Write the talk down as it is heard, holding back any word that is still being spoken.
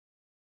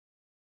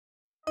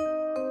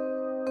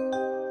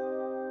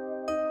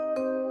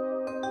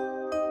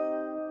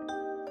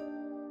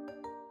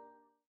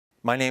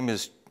My name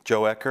is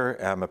Joe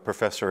Ecker. I'm a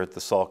professor at the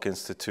Salk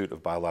Institute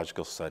of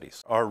Biological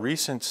Studies. Our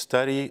recent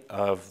study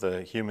of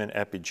the human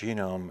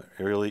epigenome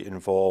really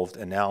involved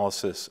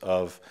analysis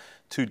of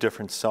two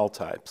different cell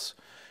types.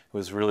 It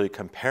was really a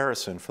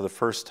comparison for the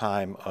first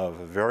time of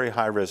a very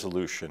high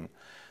resolution,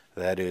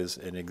 that is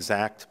an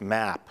exact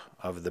map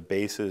of the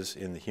bases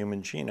in the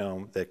human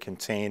genome that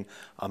contain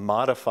a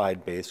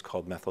modified base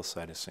called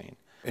methylcytosine.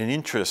 An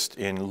interest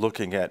in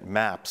looking at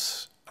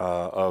maps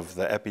of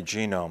the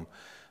epigenome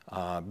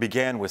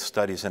began with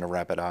studies in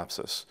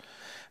Arabidopsis.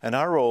 And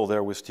our role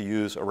there was to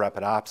use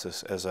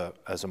Arabidopsis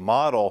as a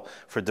model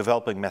for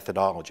developing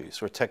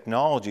methodologies or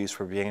technologies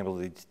for being able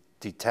to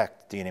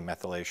detect DNA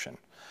methylation.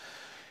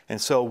 And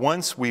so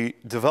once we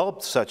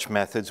developed such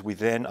methods, we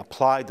then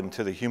applied them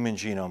to the human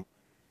genome.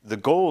 The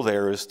goal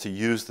there is to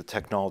use the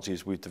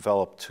technologies we've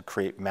developed to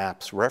create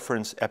maps,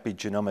 reference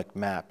epigenomic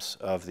maps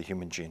of the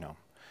human genome.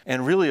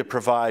 And really it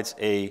provides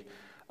a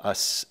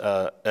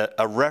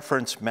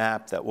reference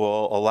map that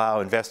will allow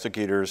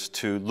investigators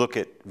to look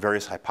at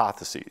various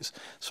hypotheses.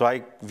 So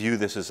I view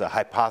this as a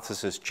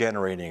hypothesis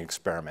generating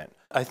experiment.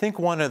 I think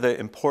one of the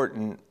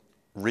important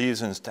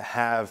reasons to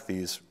have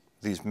these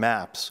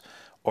maps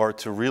are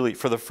to really,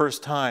 for the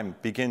first time,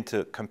 begin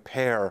to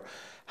compare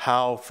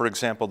how, for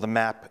example, the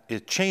map,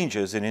 it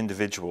changes in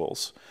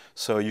individuals.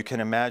 So you can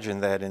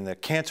imagine that in the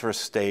cancerous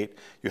state,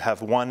 you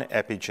have one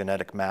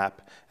epigenetic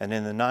map, and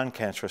in the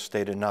non-cancerous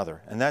state,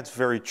 another. And that's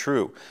very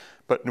true.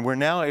 But we're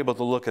now able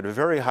to look at a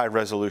very high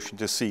resolution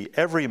to see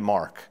every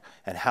mark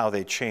and how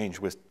they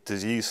change with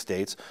disease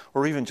states,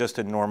 or even just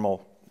in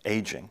normal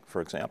aging, for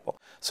example.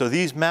 So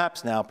these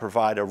maps now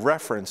provide a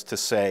reference to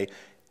say,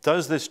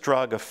 does this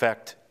drug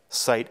affect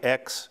site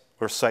X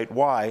or site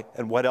Y,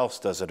 and what else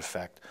does it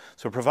affect?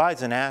 So it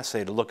provides an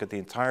assay to look at the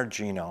entire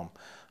genome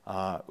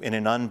in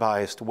an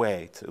unbiased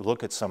way to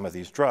look at some of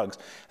these drugs.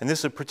 And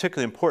this is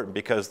particularly important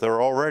because there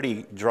are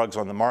already drugs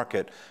on the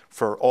market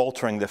for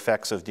altering the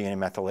effects of DNA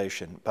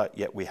methylation, but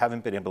yet we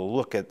haven't been able to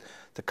look at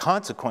the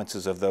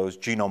consequences of those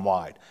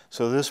genome-wide.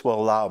 So this will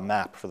allow a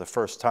map for the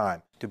first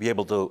time to be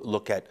able to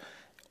look at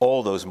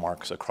all those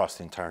marks across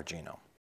the entire genome.